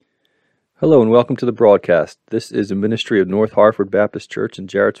Hello and welcome to the broadcast. This is a ministry of North Harford Baptist Church in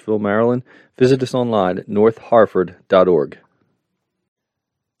Jarrettsville, Maryland. Visit us online at northharford.org.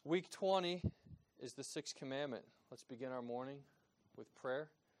 Week 20 is the sixth commandment. Let's begin our morning with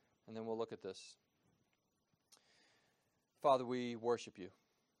prayer, and then we'll look at this. Father, we worship you.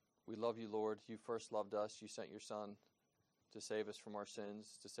 We love you, Lord. You first loved us. You sent your Son to save us from our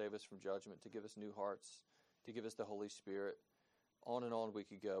sins, to save us from judgment, to give us new hearts, to give us the Holy Spirit. On and on we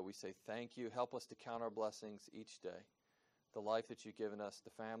could go. We say thank you. Help us to count our blessings each day. The life that you've given us, the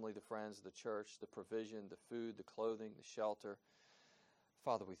family, the friends, the church, the provision, the food, the clothing, the shelter.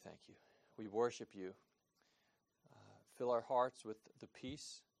 Father, we thank you. We worship you. Fill our hearts with the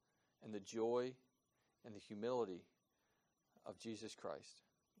peace and the joy and the humility of Jesus Christ.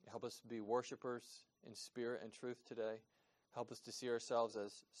 Help us to be worshipers in spirit and truth today. Help us to see ourselves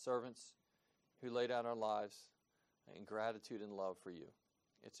as servants who lay down our lives in gratitude and love for you.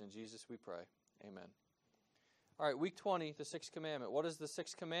 It's in Jesus we pray. Amen. All right, week 20, the sixth commandment. What is the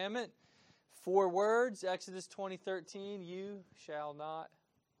sixth commandment? 4 words, Exodus 20:13, you shall not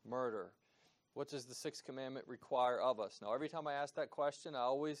murder. What does the sixth commandment require of us? Now, every time I ask that question, I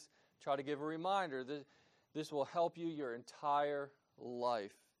always try to give a reminder that this will help you your entire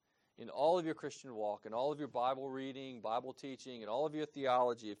life in all of your Christian walk, in all of your Bible reading, Bible teaching, and all of your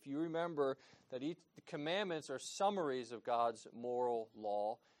theology. If you remember that the commandments are summaries of God's moral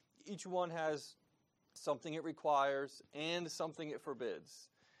law, each one has something it requires and something it forbids.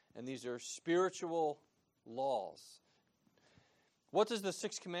 And these are spiritual laws. What does the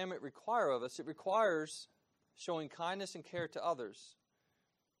sixth commandment require of us? It requires showing kindness and care to others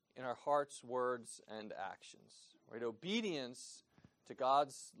in our hearts, words, and actions. Right? Obedience to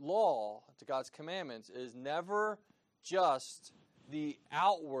God's law, to God's commandments, is never just the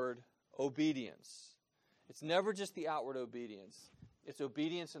outward obedience. It's never just the outward obedience. It's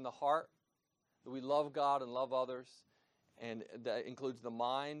obedience in the heart, that we love God and love others, and that includes the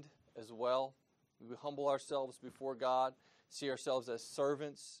mind as well. We humble ourselves before God, see ourselves as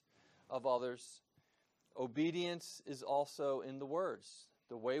servants of others. Obedience is also in the words.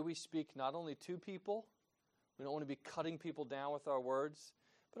 The way we speak not only to people, we don't want to be cutting people down with our words,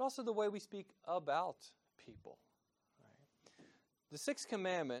 but also the way we speak about people. Right? The sixth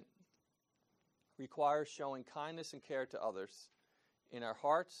commandment requires showing kindness and care to others in our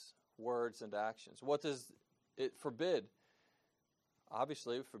hearts, words, and actions. What does it forbid?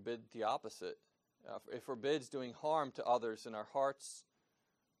 Obviously, it forbids the opposite. It forbids doing harm to others in our hearts,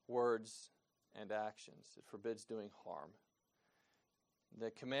 words, and actions. It forbids doing harm.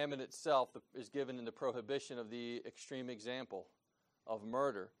 The commandment itself is given in the prohibition of the extreme example of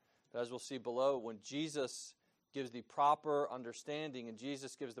murder. But as we'll see below, when Jesus gives the proper understanding and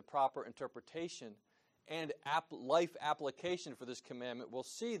Jesus gives the proper interpretation and life application for this commandment, we'll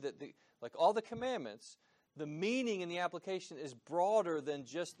see that, like all the commandments, the meaning and the application is broader than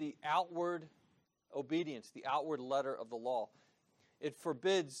just the outward obedience, the outward letter of the law. It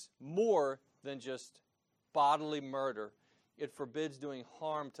forbids more than just bodily murder. It forbids doing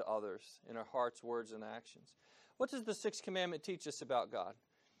harm to others in our hearts, words, and actions. What does the sixth commandment teach us about God?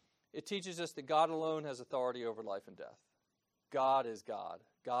 It teaches us that God alone has authority over life and death. God is God.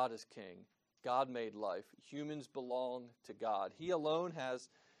 God is King. God made life. Humans belong to God. He alone has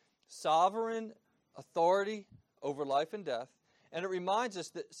sovereign authority over life and death. And it reminds us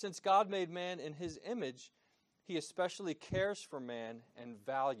that since God made man in His image, He especially cares for man and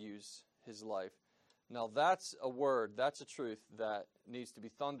values his life. Now that's a word, that's a truth that needs to be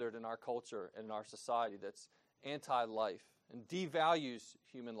thundered in our culture and in our society that's anti-life and devalues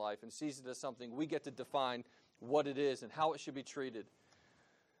human life and sees it as something we get to define what it is and how it should be treated.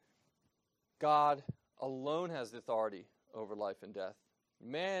 God alone has the authority over life and death.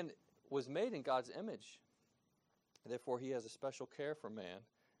 Man was made in God's image. Therefore, He has a special care for man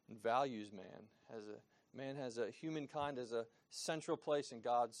and values man. Man has humankind as a central place in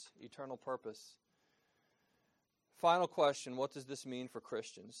God's eternal purpose. Final question, what does this mean for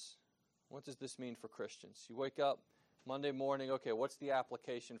Christians? What does this mean for Christians? You wake up Monday morning, okay, what's the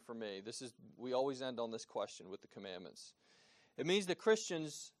application for me? We always end on this question with the commandments. It means that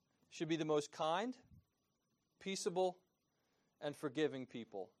Christians should be the most kind, peaceable, and forgiving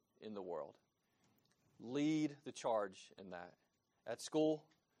people in the world. Lead the charge in that. At school,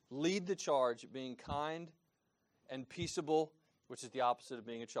 lead the charge being kind and peaceable, which is the opposite of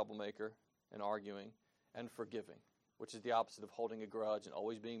being a troublemaker and arguing, and forgiving, which is the opposite of holding a grudge and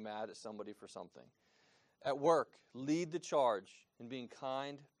always being mad at somebody for something. At work, lead the charge in being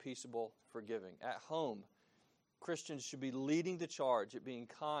kind, peaceable, forgiving. At home, Christians should be leading the charge at being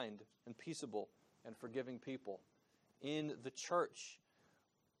kind and peaceable and forgiving people. In the church,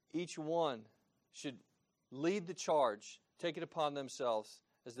 each one should lead the charge, take it upon themselves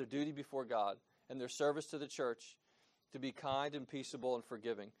as their duty before God and their service to the church to be kind and peaceable and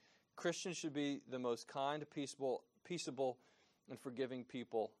forgiving. Christians should be the most kind, peaceable, and forgiving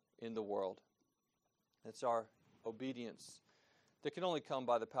people in the world. It's our obedience that can only come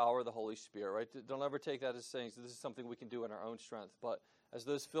by the power of the Holy Spirit, right? Don't ever take that as saying this is something we can do in our own strength. But as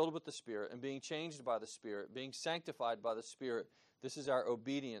those filled with the Spirit and being changed by the Spirit, being sanctified by the Spirit, this is our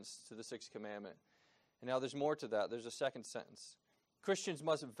obedience to the sixth commandment. And now there's more to that. There's a second sentence. Christians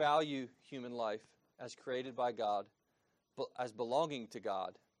must value human life as created by God, as belonging to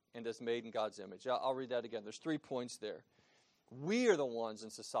God, and as made in God's image. I'll read that again. There's 3 points there. We are the ones in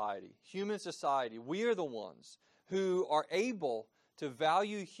society, human society, we are the ones who are able to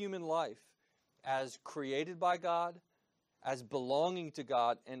value human life as created by God, as belonging to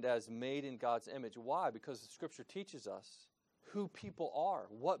God, and as made in God's image. Why? Because the Scripture teaches us who people are,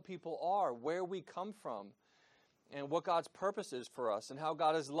 what people are, where we come from, and what God's purpose is for us, and how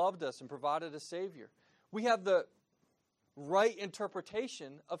God has loved us and provided a Savior. We have the right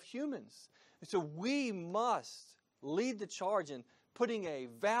interpretation of humans. So we must lead the charge in putting a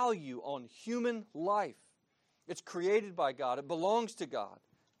value on human life. It's created by God. It belongs to God.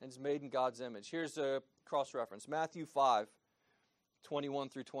 And it's made in God's image. Here's a cross-reference. Matthew 5, 21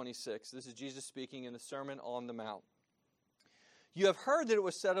 through 26. This is Jesus speaking in the Sermon on the Mount. You have heard that it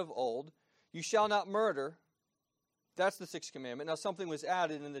was said of old, you shall not murder. That's the sixth commandment. Now something was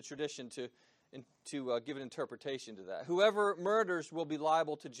added in the tradition to give an interpretation to that. Whoever murders will be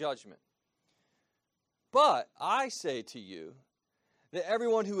liable to judgment. But I say to you that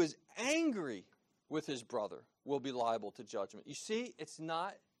everyone who is angry with his brother will be liable to judgment. You see, it's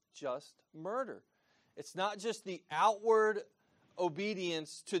not just murder. It's not just the outward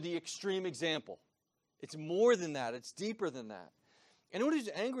obedience to the extreme example. It's more than that. It's deeper than that. Anyone who's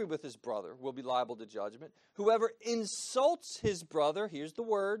angry with his brother will be liable to judgment. Whoever insults his brother, here's the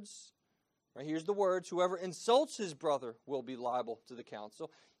words. Right, here's the words. Whoever insults his brother will be liable to the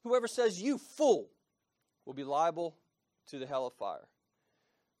council. Whoever says, you fool, will be liable to the hell of fire.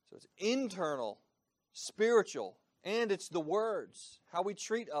 So it's internal, spiritual, and it's the words, how we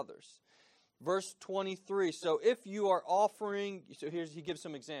treat others. Verse 23, so if you are offering, so he gives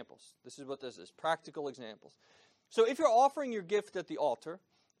some examples. This is what this is, practical examples. So if you're offering your gift at the altar,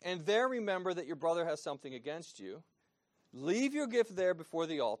 and there remember that your brother has something against you, leave your gift there before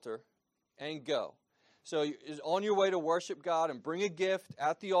the altar and go. So you're on your way to worship God and bring a gift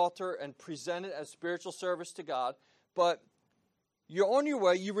at the altar and present it as spiritual service to God. But you're on your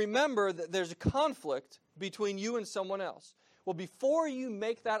way, you remember that there's a conflict between you and someone else. Well, before you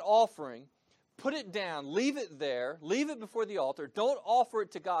make that offering, put it down, leave it there, leave it before the altar. Don't offer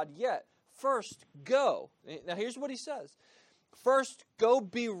it to God yet. First, go. Now, here's what he says. First, go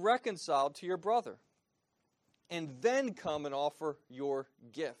be reconciled to your brother, and then come and offer your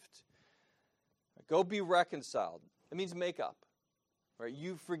gift. Go be reconciled. It means make up. Right?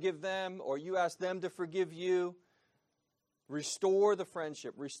 You forgive them, or you ask them to forgive you. Restore the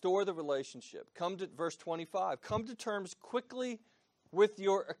friendship. Restore the relationship. Come to verse 25. Come to terms quickly with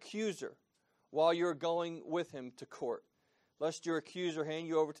your accuser while you're going with him to court, lest your accuser hand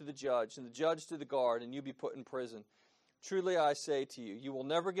you over to the judge, and the judge to the guard, and you be put in prison. Truly I say to you, you will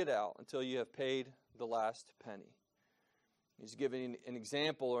never get out until you have paid the last penny. He's giving an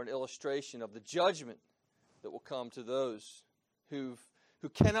example or an illustration of the judgment that will come to those who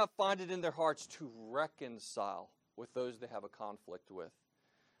cannot find it in their hearts to reconcile with those they have a conflict with.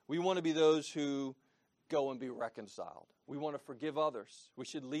 We want to be those who go and be reconciled. We want to forgive others. We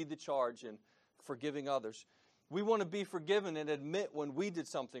should lead the charge in forgiving others. We want to be forgiven and admit when we did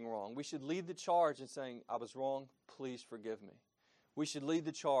something wrong. We should lead the charge in saying, I was wrong, please forgive me. We should lead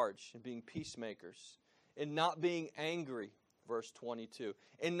the charge in being peacemakers, in not being angry, verse 22,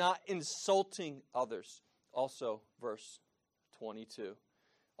 and not insulting others, also verse 22.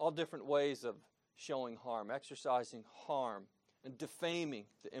 All different ways of showing harm, exercising harm, and defaming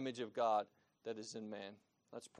the image of God that is in man. Let's pray.